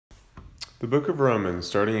The book of Romans,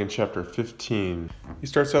 starting in chapter 15, he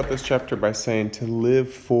starts out this chapter by saying to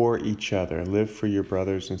live for each other, live for your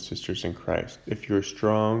brothers and sisters in Christ. If you're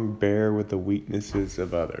strong, bear with the weaknesses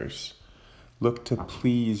of others. Look to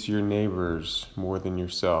please your neighbors more than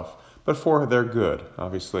yourself, but for their good.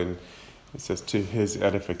 Obviously, it says to his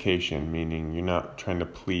edification, meaning you're not trying to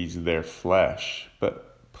please their flesh,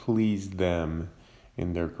 but please them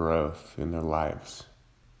in their growth, in their lives.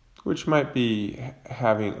 Which might be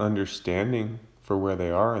having understanding for where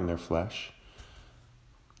they are in their flesh,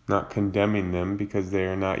 not condemning them because they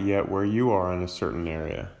are not yet where you are in a certain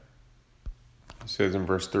area. It says in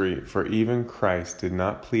verse 3, "For even Christ did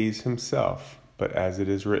not please himself, but as it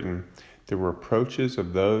is written, the reproaches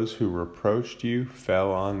of those who reproached you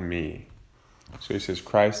fell on me." So he says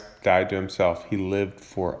Christ died to himself. He lived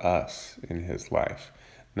for us in his life,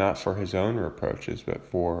 not for his own reproaches, but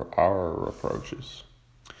for our reproaches.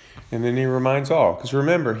 And then he reminds all, because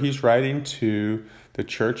remember, he's writing to the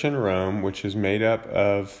church in Rome, which is made up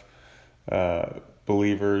of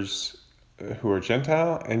believers who are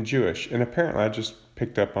Gentile and Jewish. And apparently, I just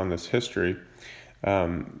picked up on this history.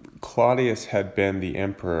 Claudius had been the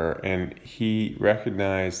emperor, and he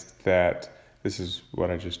recognized that, this is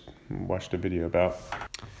what I just watched a video about,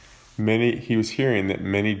 he was hearing that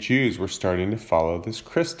many Jews were starting to follow this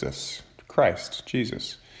Christ,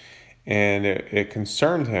 Jesus. And it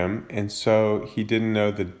concerned him, and so he didn't know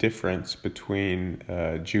the difference between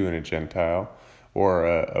a Jew and a Gentile, or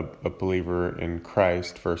a believer in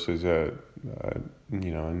Christ versus a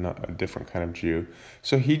different kind of Jew.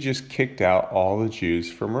 So he just kicked out all the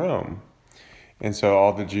Jews from Rome, and so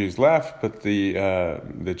all the Jews left, but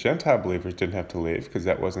the Gentile believers didn't have to leave because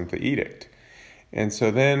that wasn't the edict. And so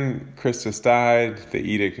then Christus died, the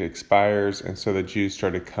edict expires, and so the Jews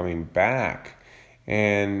started coming back.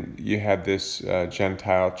 And you had this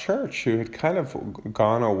Gentile church who had kind of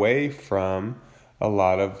gone away from a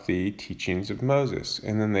lot of the teachings of Moses.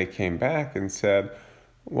 And then they came back and said,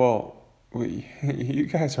 well, you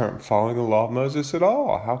guys aren't following the law of Moses at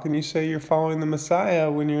all. How can you say you're following the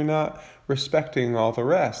Messiah when you're not respecting all the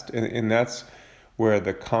rest? And that's where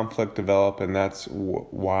the conflict developed, and that's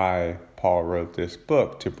why Paul wrote this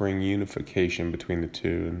book, to bring unification between the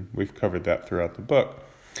two. And we've covered that throughout the book.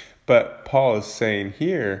 But Paul is saying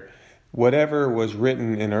here, whatever was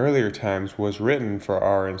written in earlier times was written for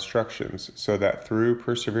our instructions, so that through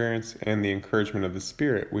perseverance and the encouragement of the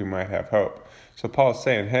Spirit, we might have hope. So Paul is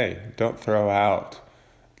saying, hey, don't throw out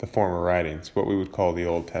the former writings, what we would call the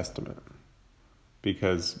Old Testament,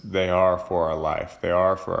 because they are for our life, they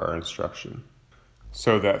are for our instruction,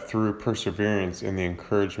 so that through perseverance and the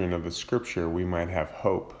encouragement of the Scripture, we might have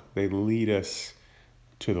hope. They lead us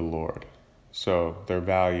to the Lord. So they're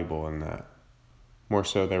valuable in that. More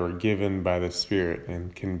so, they were given by the Spirit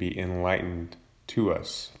and can be enlightened to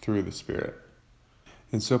us through the Spirit.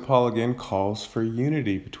 And so Paul again calls for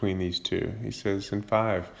unity between these two. He says in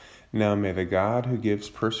 5, "Now may the God who gives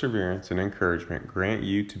perseverance and encouragement grant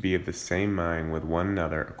you to be of the same mind with one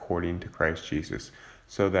another according to Christ Jesus,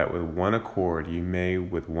 so that with one accord you may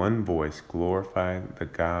with one voice glorify the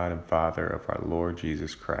God and Father of our Lord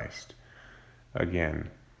Jesus Christ." Again,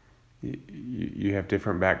 you have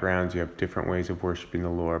different backgrounds, you have different ways of worshiping the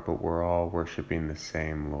Lord, but we're all worshiping the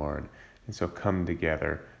same Lord. And so come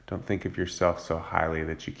together. Don't think of yourself so highly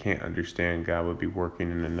that you can't understand God would be working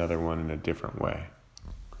in another one in a different way.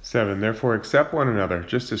 7, "Therefore accept one another,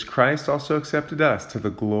 just as Christ also accepted us, to the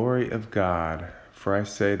glory of God. For I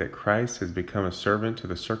say that Christ has become a servant to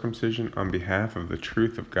the circumcision on behalf of the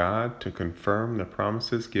truth of God, to confirm the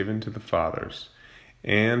promises given to the fathers,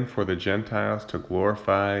 and for the Gentiles to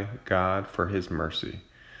glorify God for his mercy."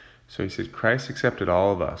 So he said, Christ accepted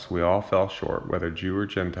all of us. We all fell short, whether Jew or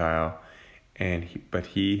Gentile, but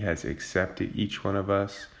he has accepted each one of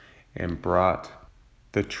us and brought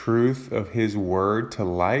the truth of his word to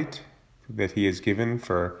light that he has given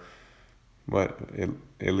for,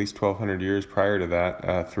 at least 1,200 years prior to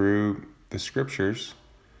that, through the Scriptures.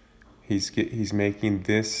 He's making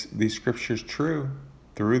these Scriptures true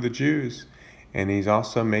through the Jews. And he's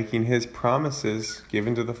also making his promises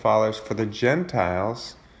given to the fathers for the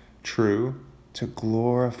Gentiles true, to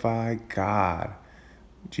glorify God.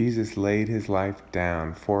 Jesus laid his life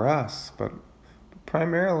down for us, but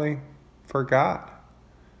primarily for God,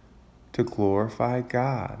 to glorify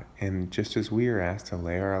God. And just as we are asked to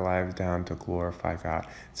lay our lives down to glorify God,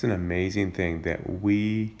 it's an amazing thing that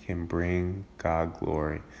we can bring God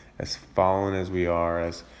glory. As fallen as we are,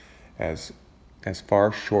 as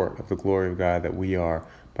far short of the glory of God that we are,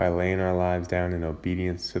 by laying our lives down in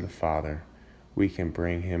obedience to the Father, we can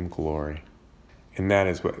bring him glory. And that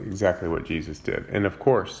is exactly what Jesus did. And of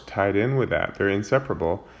course, tied in with that, they're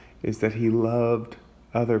inseparable, is that he loved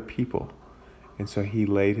other people. And so he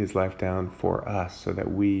laid his life down for us so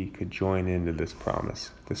that we could join into this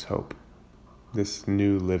promise, this hope, this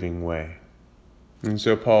new living way. And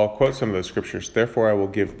so Paul quotes some of those scriptures. Therefore, I will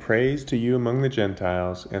give praise to you among the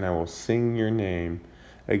Gentiles, and I will sing your name.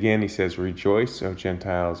 Again, he says, rejoice, O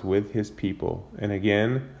Gentiles, with his people. And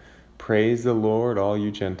again, praise the Lord, all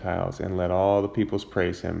you Gentiles, and let all the peoples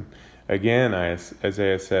praise him. Again,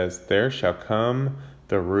 Isaiah says, there shall come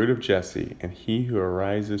the root of Jesse, and he who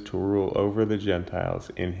arises to rule over the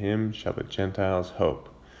Gentiles. In him shall the Gentiles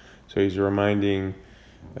hope. So he's reminding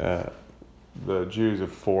the Jews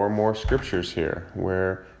of 4 more scriptures here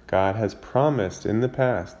where God has promised in the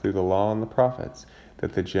past through the law and the prophets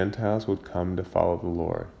that the Gentiles would come to follow the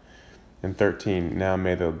Lord. And 13, now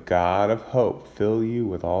may the God of hope fill you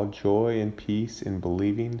with all joy and peace in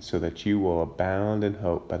believing, so that you will abound in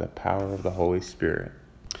hope by the power of the Holy Spirit.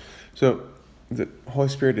 So the Holy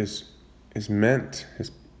Spirit is meant,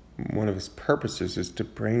 one of his purposes is to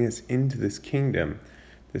bring us into this kingdom,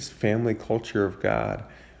 this family culture of God.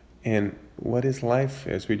 And what is life,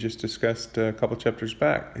 as we just discussed a couple chapters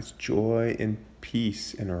back? It's joy and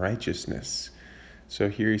peace and righteousness. So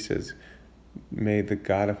here he says, may the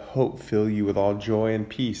God of hope fill you with all joy and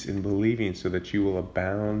peace in believing, so that you will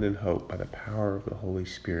abound in hope by the power of the Holy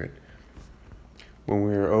Spirit. When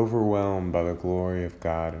we are overwhelmed by the glory of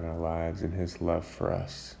God in our lives and his love for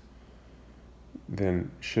us,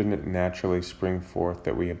 then shouldn't it naturally spring forth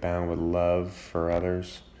that we abound with love for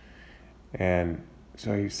others? And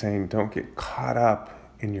so he's saying, don't get caught up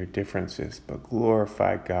in your differences, but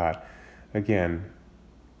glorify God. Again,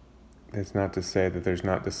 that's not to say that there's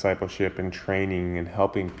not discipleship and training and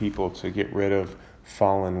helping people to get rid of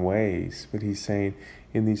fallen ways. But he's saying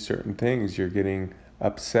in these certain things, you're getting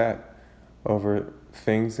upset over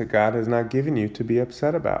things that God has not given you to be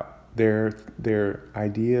upset about. They're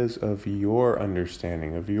ideas of your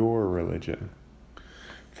understanding, of your religion.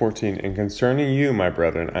 14, and concerning you, my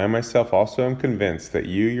brethren, I myself also am convinced that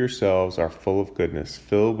you yourselves are full of goodness,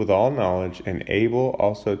 filled with all knowledge, and able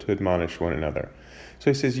also to admonish one another. So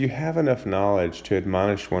he says you have enough knowledge to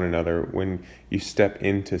admonish one another when you step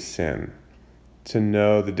into sin, to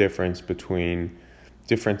know the difference between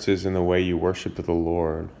differences in the way you worship the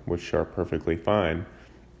Lord, which are perfectly fine,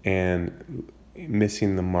 and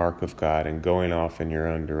missing the mark of God and going off in your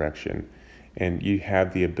own direction. And you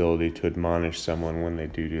have the ability to admonish someone when they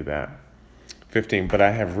do that. 15, but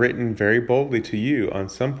I have written very boldly to you on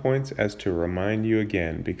some points as to remind you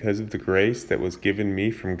again, because of the grace that was given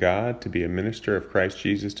me from God to be a minister of Christ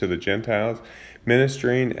Jesus to the Gentiles,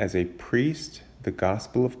 ministering as a priest the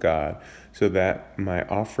gospel of God, so that my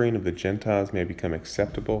offering of the Gentiles may become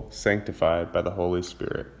acceptable, sanctified by the Holy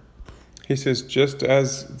Spirit. He says, just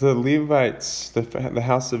as the Levites, the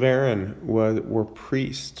house of Aaron, were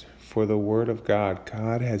priests for the word of God,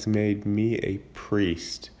 God has made me a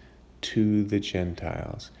priest to the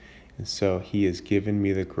Gentiles. And so he has given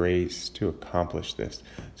me the grace to accomplish this,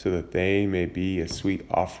 so that they may be a sweet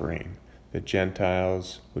offering. The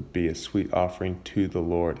Gentiles would be a sweet offering to the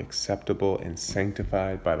Lord, acceptable and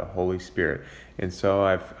sanctified by the Holy Spirit. And so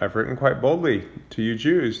I've written quite boldly to you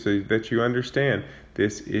Jews, so that you understand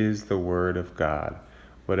this is the word of God.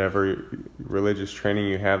 Whatever religious training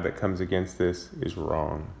you have that comes against this is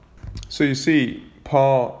wrong. So you see,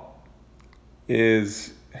 Paul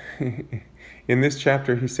is, in this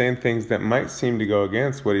chapter, he's saying things that might seem to go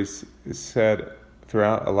against what he's said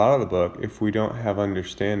throughout a lot of the book if we don't have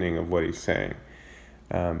understanding of what he's saying.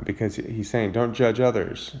 Because he's saying, don't judge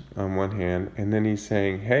others on one hand, and then he's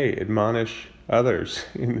saying, hey, admonish others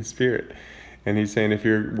in the Spirit. And he's saying, if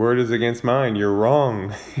your word is against mine, you're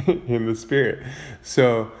wrong in the Spirit.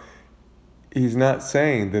 So he's not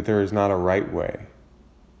saying that there is not a right way.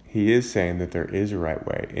 He is saying that there is a right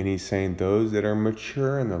way. And he's saying those that are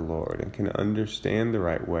mature in the Lord and can understand the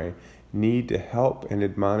right way need to help and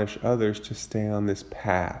admonish others to stay on this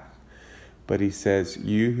path. But he says,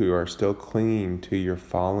 you who are still clinging to your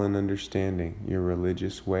fallen understanding, your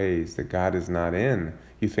religious ways that God is not in.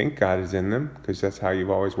 You think God is in them because that's how you've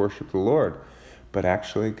always worshiped the Lord. But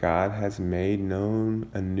actually, God has made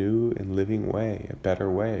known a new and living way, a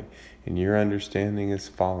better way. And your understanding is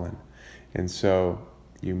fallen. And so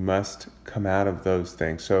you must come out of those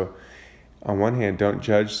things. So on one hand, don't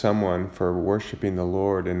judge someone for worshiping the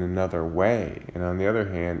Lord in another way. And on the other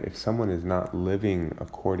hand, if someone is not living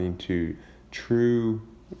according to true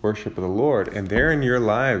worship of the Lord, and they're in your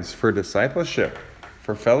lives for discipleship,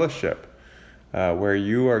 for fellowship, where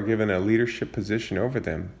you are given a leadership position over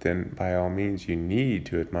them, then by all means you need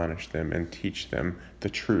to admonish them and teach them the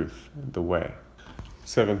truth, the way.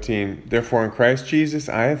 17. Therefore in Christ Jesus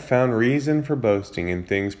I have found reason for boasting in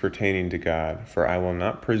things pertaining to God, for I will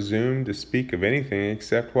not presume to speak of anything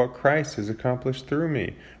except what Christ has accomplished through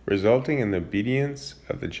me, resulting in the obedience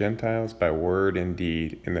of the Gentiles by word and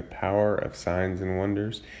deed, in the power of signs and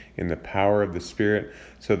wonders, in the power of the Spirit,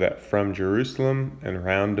 so that from Jerusalem and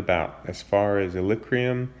round about, as far as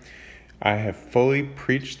Illyricum, I have fully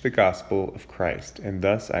preached the gospel of Christ, and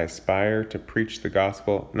thus I aspire to preach the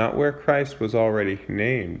gospel not where Christ was already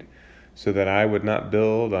named, so that I would not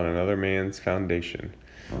build on another man's foundation.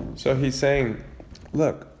 So he's saying,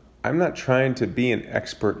 look, I'm not trying to be an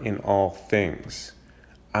expert in all things.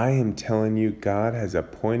 I am telling you, God has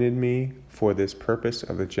appointed me for this purpose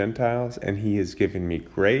of the Gentiles, and he has given me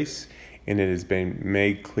grace, and it has been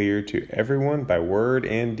made clear to everyone by word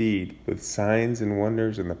and deed, with signs and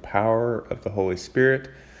wonders and the power of the Holy Spirit,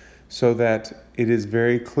 so that it is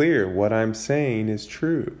very clear what I'm saying is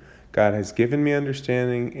true. God has given me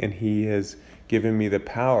understanding, and he has given me the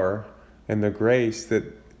power and the grace that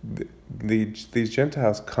these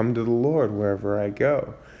Gentiles come to the Lord wherever I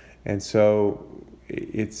go. And so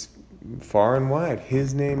it's far and wide.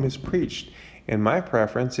 His name is preached. And my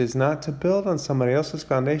preference is not to build on somebody else's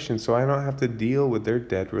foundation so I don't have to deal with their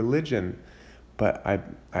dead religion. But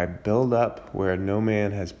I build up where no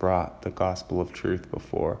man has brought the gospel of truth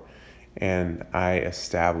before. And I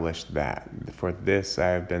establish that. For this I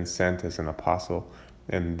have been sent as an apostle,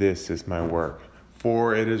 and this is my work.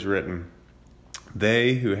 For it is written,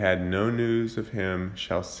 they who had no news of him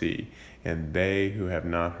shall see, and they who have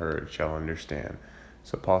not heard shall understand.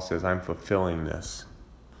 So Paul says, I'm fulfilling this.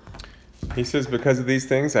 He says, because of these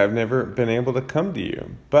things, I've never been able to come to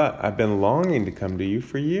you, but I've been longing to come to you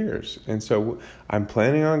for years. And so I'm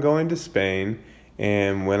planning on going to Spain,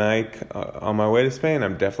 and when on my way to Spain,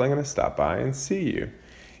 I'm definitely going to stop by and see you.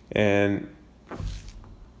 And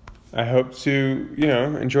I hope to,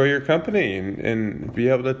 enjoy your company and be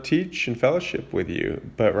able to teach and fellowship with you.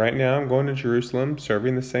 But right now I'm going to Jerusalem,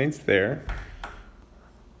 serving the saints there.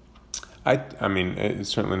 I mean,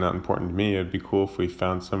 it's certainly not important to me. It'd be cool if we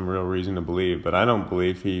found some real reason to believe, but I don't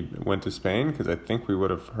believe he went to Spain because I think we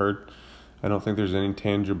would have heard. I don't think there's any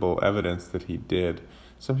tangible evidence that he did.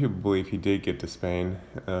 Some people believe he did get to Spain.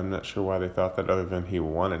 I'm not sure why they thought that other than he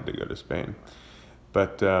wanted to go to Spain.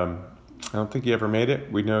 But I don't think he ever made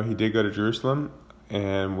it. We know he did go to Jerusalem,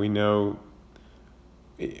 and we know,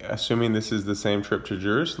 assuming this is the same trip to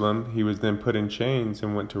Jerusalem, he was then put in chains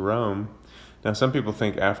and went to Rome. Now, some people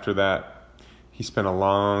think after that, he spent a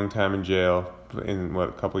long time in jail, a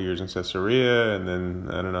couple years in Caesarea, and then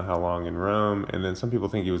I don't know how long in Rome. And then some people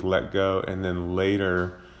think he was let go, and then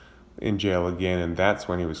later in jail again, and that's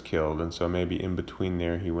when he was killed. And so maybe in between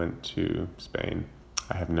there, he went to Spain.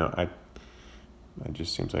 It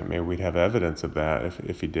just seems like maybe we'd have evidence of that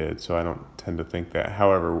if he did. So I don't tend to think that.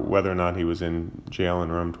 However, whether or not he was in jail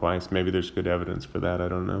in Rome twice, maybe there's good evidence for that. I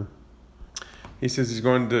don't know. He says he's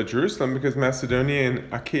going to Jerusalem because Macedonia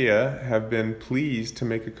and Achaia have been pleased to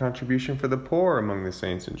make a contribution for the poor among the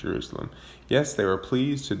saints in Jerusalem. Yes, they were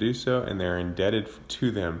pleased to do so, and they are indebted to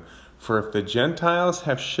them. For if the Gentiles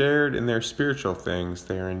have shared in their spiritual things,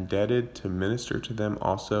 they are indebted to minister to them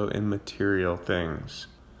also in material things.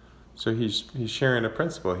 So he's sharing a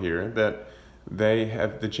principle here that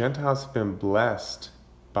the Gentiles have been blessed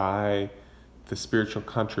by the spiritual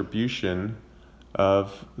contribution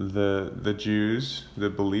of the Jews, the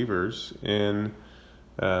believers in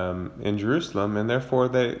Jerusalem, and therefore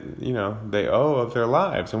they owe of their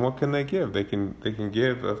lives. And what can they give? They can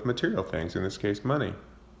give of material things, in this case money.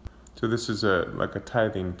 So this is like a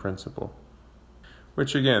tithing principle,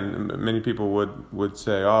 which again many people would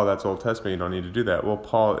say, oh, that's Old Testament, you don't need to do that. Well,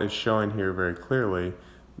 Paul is showing here very clearly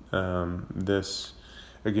this.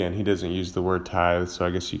 Again, he doesn't use the word tithe, so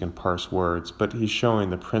I guess you can parse words, but he's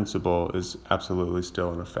showing the principle is absolutely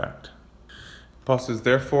still in effect. Paul says,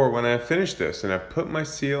 therefore, when I have finished this and have put my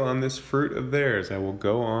seal on this fruit of theirs, I will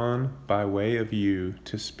go on by way of you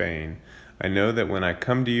to Spain. I know that when I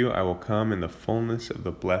come to you, I will come in the fullness of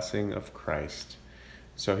the blessing of Christ.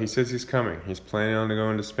 So he says he's coming. He's planning on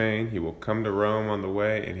going to Spain. He will come to Rome on the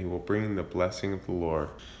way, and he will bring the blessing of the Lord.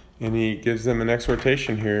 And he gives them an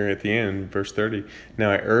exhortation here at the end, verse 30.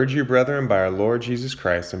 Now I urge you, brethren, by our Lord Jesus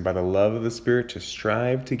Christ and by the love of the Spirit, to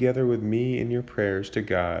strive together with me in your prayers to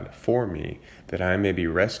God for me, that I may be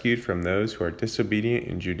rescued from those who are disobedient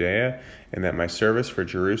in Judea, and that my service for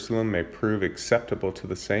Jerusalem may prove acceptable to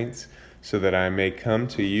the saints, so that I may come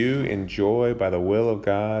to you in joy by the will of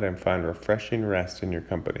God and find refreshing rest in your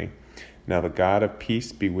company. Now the God of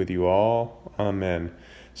peace be with you all. Amen.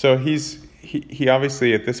 So he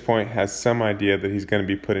obviously at this point has some idea that he's going to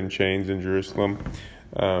be put in chains in Jerusalem.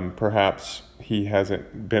 Perhaps he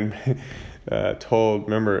hasn't been told.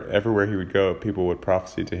 Remember, everywhere he would go, people would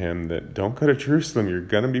prophesy to him that don't go to Jerusalem, you're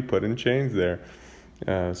going to be put in chains there.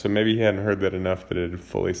 So maybe he hadn't heard that enough that it had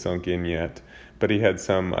fully sunk in yet. But he had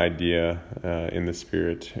some idea in the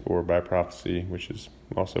Spirit or by prophecy, which is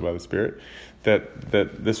also by the Spirit, that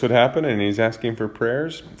this would happen, and he's asking for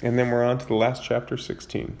prayers. And then we're on to the last chapter,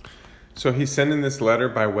 16. So he's sending this letter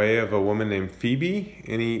by way of a woman named Phoebe,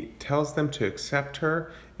 and he tells them to accept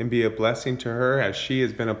her and be a blessing to her as she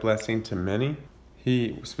has been a blessing to many.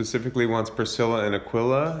 He specifically wants Priscilla and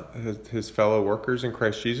Aquila, his fellow workers in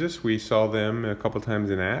Christ Jesus. We saw them a couple times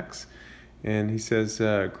in Acts. And he says,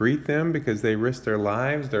 greet them because they risk their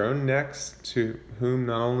lives, their own necks, to whom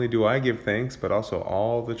not only do I give thanks, but also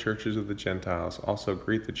all the churches of the Gentiles. Also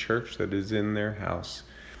greet the church that is in their house.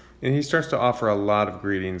 And he starts to offer a lot of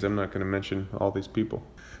greetings. I'm not going to mention all these people.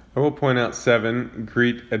 I will point out 7.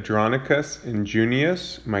 Greet Andronicus and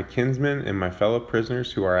Junius, my kinsmen and my fellow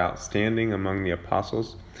prisoners who are outstanding among the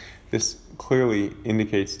apostles. This clearly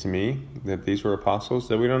indicates to me that these were apostles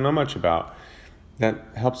that we don't know much about. That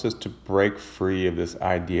helps us to break free of this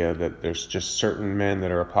idea that there's just certain men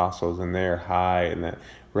that are apostles and they are high, and that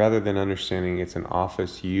rather than understanding it's an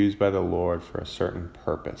office used by the Lord for a certain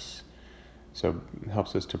purpose. So it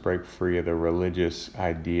helps us to break free of the religious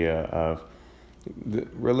idea of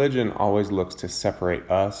religion always looks to separate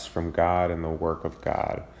us from God and the work of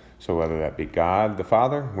God. So whether that be God the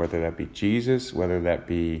Father, whether that be Jesus, whether that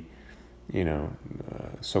be,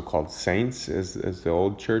 so-called saints, as the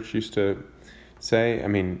old church used to say. I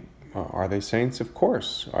mean, are they saints? Of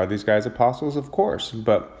course. Are these guys apostles? Of course.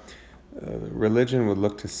 But religion would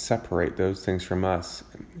look to separate those things from us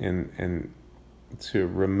and to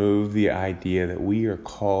remove the idea that we are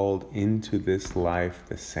called into this life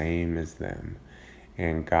the same as them.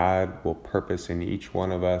 And God will purpose in each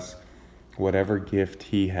one of us whatever gift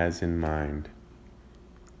He has in mind.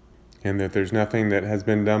 And that there's nothing that has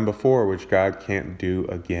been done before which God can't do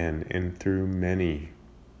again and through many.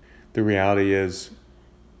 The reality is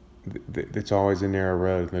it's always a narrow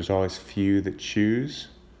road. There's always few that choose,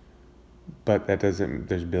 but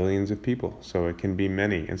there's billions of people, so it can be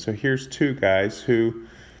many. And so here's 2 guys who,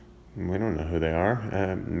 we don't know who they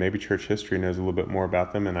are. Maybe church history knows a little bit more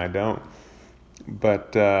about them, and I don't.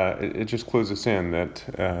 But it just clues us in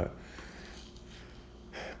that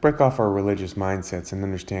break off our religious mindsets and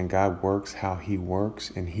understand God works how He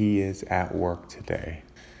works, and He is at work today.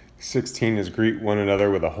 16 is greet one another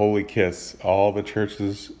with a holy kiss. All the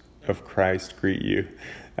churches of Christ greet you.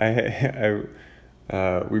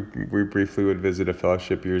 We briefly would visit a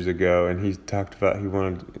fellowship years ago, and he talked about he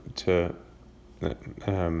wanted to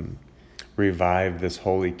revive this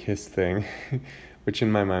holy kiss thing, which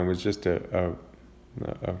in my mind was just a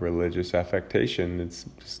religious affectation. It's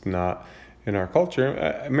just not in our culture.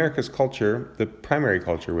 America's culture, the primary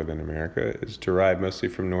culture within America, is derived mostly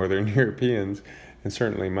from Northern Europeans, and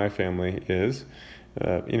certainly my family is.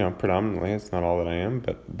 Predominantly, it's not all that I am,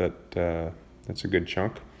 but that's a good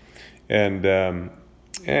chunk. And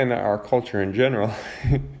our culture in general.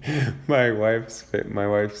 My wife's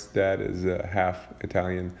dad is half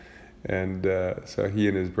Italian, and so he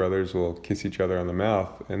and his brothers will kiss each other on the mouth,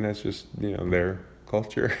 and that's just their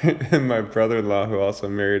culture. And my brother-in-law, who also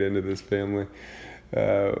married into this family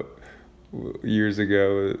years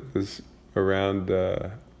ago, was around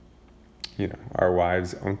our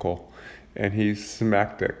wife's uncle, and he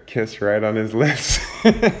smacked a kiss right on his lips.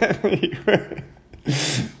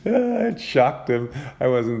 It shocked him. I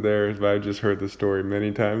wasn't there, but I've just heard the story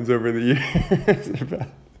many times over the years about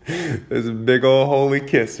this big old holy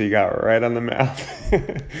kiss he got right on the mouth.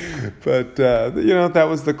 But that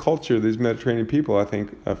was the culture. These Mediterranean people, I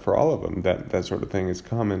think, for all of them, that sort of thing is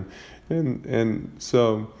common, and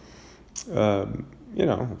so.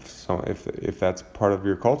 So if that's part of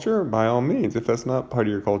your culture, by all means. If that's not part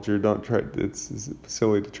of your culture, don't try. It's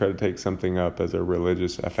silly to try to take something up as a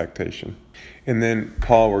religious affectation. And then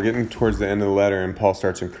Paul, we're getting towards the end of the letter, and Paul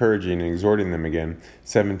starts encouraging and exhorting them again.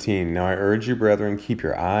 17, now I urge you, brethren, keep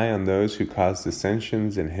your eye on those who cause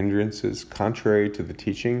dissensions and hindrances contrary to the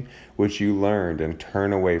teaching which you learned, and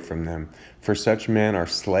turn away from them. For such men are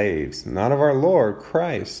slaves, not of our Lord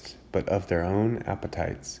Christ, but of their own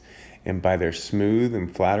appetites. And by their smooth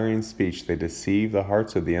and flattering speech they deceive the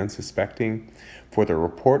hearts of the unsuspecting. For the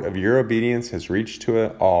report of your obedience has reached to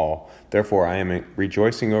it all. Therefore I am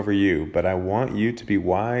rejoicing over you. But I want you to be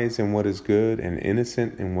wise in what is good and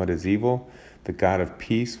innocent in what is evil. The God of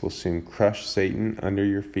peace will soon crush Satan under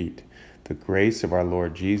your feet. The grace of our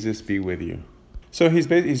Lord Jesus be with you. So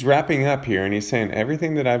he's wrapping up here, and he's saying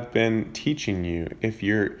everything that I've been teaching you, if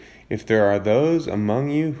you're If there are those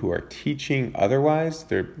among you who are teaching otherwise,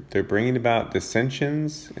 they're bringing about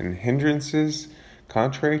dissensions and hindrances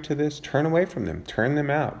contrary to this, turn away from them. Turn them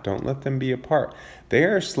out. Don't let them be a part. They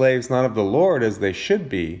are slaves not of the Lord as they should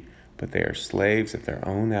be, but they are slaves of their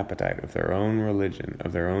own appetite, of their own religion,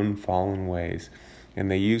 of their own fallen ways. And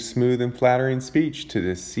they use smooth and flattering speech to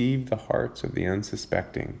deceive the hearts of the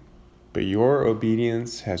unsuspecting. But your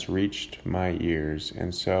obedience has reached my ears,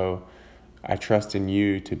 and so I trust in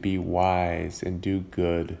you to be wise and do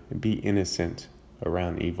good and be innocent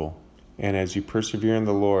around evil. And as you persevere in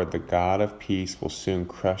the Lord, the God of peace will soon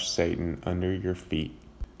crush Satan under your feet.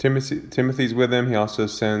 Timothy's with him. He also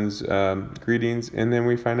sends greetings. And then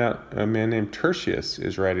we find out a man named Tertius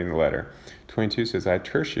is writing the letter. 22 says, I,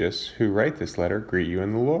 Tertius, who write this letter, greet you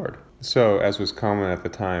in the Lord. So, as was common at the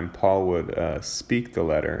time, Paul would speak the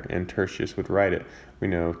letter and Tertius would write it. We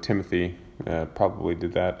know Timothy probably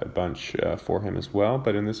did that a bunch for him as well,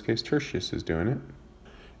 but in this case, Tertius is doing it.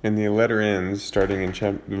 And the letter ends, starting in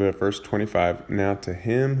verse 25, Now to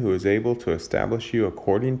him who is able to establish you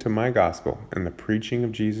according to my gospel and the preaching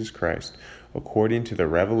of Jesus Christ, according to the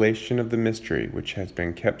revelation of the mystery, which has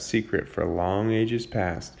been kept secret for long ages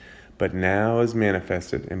past, but now is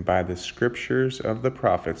manifested, and by the scriptures of the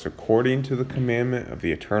prophets, according to the commandment of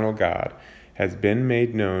the eternal God, has been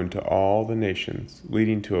made known to all the nations,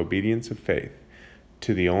 leading to obedience of faith,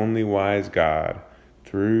 to the only wise God,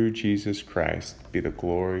 through Jesus Christ, be the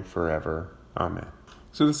glory forever. Amen.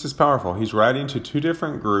 So this is powerful. He's writing to two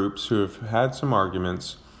different groups who have had some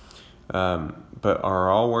arguments, but are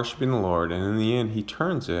all worshiping the Lord. And in the end, he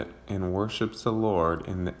turns it and worships the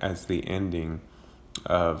Lord as the ending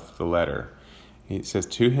of the letter. He says,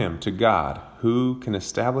 to him, to God, who can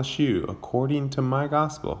establish you according to my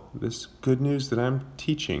gospel, this good news that I'm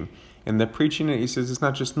teaching. And the preaching, he says, it's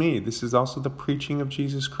not just me. This is also the preaching of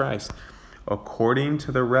Jesus Christ, according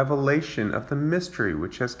to the revelation of the mystery,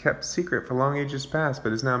 which has kept secret for long ages past,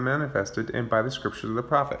 but is now manifested, and by the scriptures of the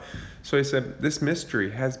prophet. So he said, this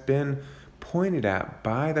mystery has been pointed at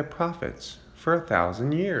by the prophets for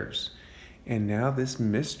 1,000 years. And now this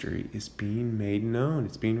mystery is being made known.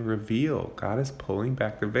 It's being revealed. God is pulling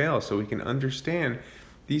back the veil so we can understand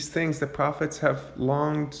these things the prophets have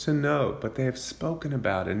longed to know, but they have spoken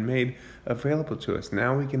about and made available to us.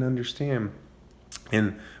 Now we can understand.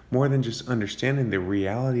 And more than just understanding, the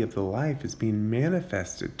reality of the life is being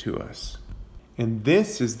manifested to us. And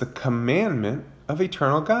this is the commandment of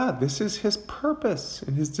eternal God. This is his purpose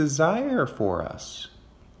and his desire for us.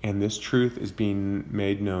 And this truth is being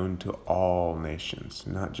made known to all nations,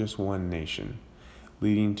 not just one nation,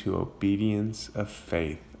 leading to obedience of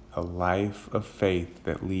faith, a life of faith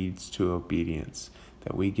that leads to obedience,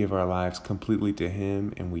 that we give our lives completely to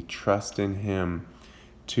him and we trust in him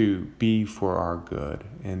to be for our good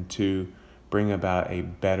and to bring about a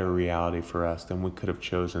better reality for us than we could have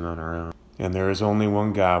chosen on our own. And there is only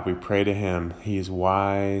one God. We pray to him. He is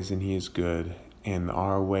wise and he is good. And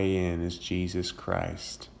our way in is Jesus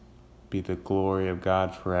Christ. Be the glory of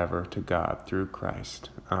God forever to God through Christ.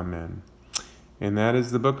 Amen. And that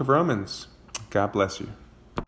is the book of Romans. God bless you.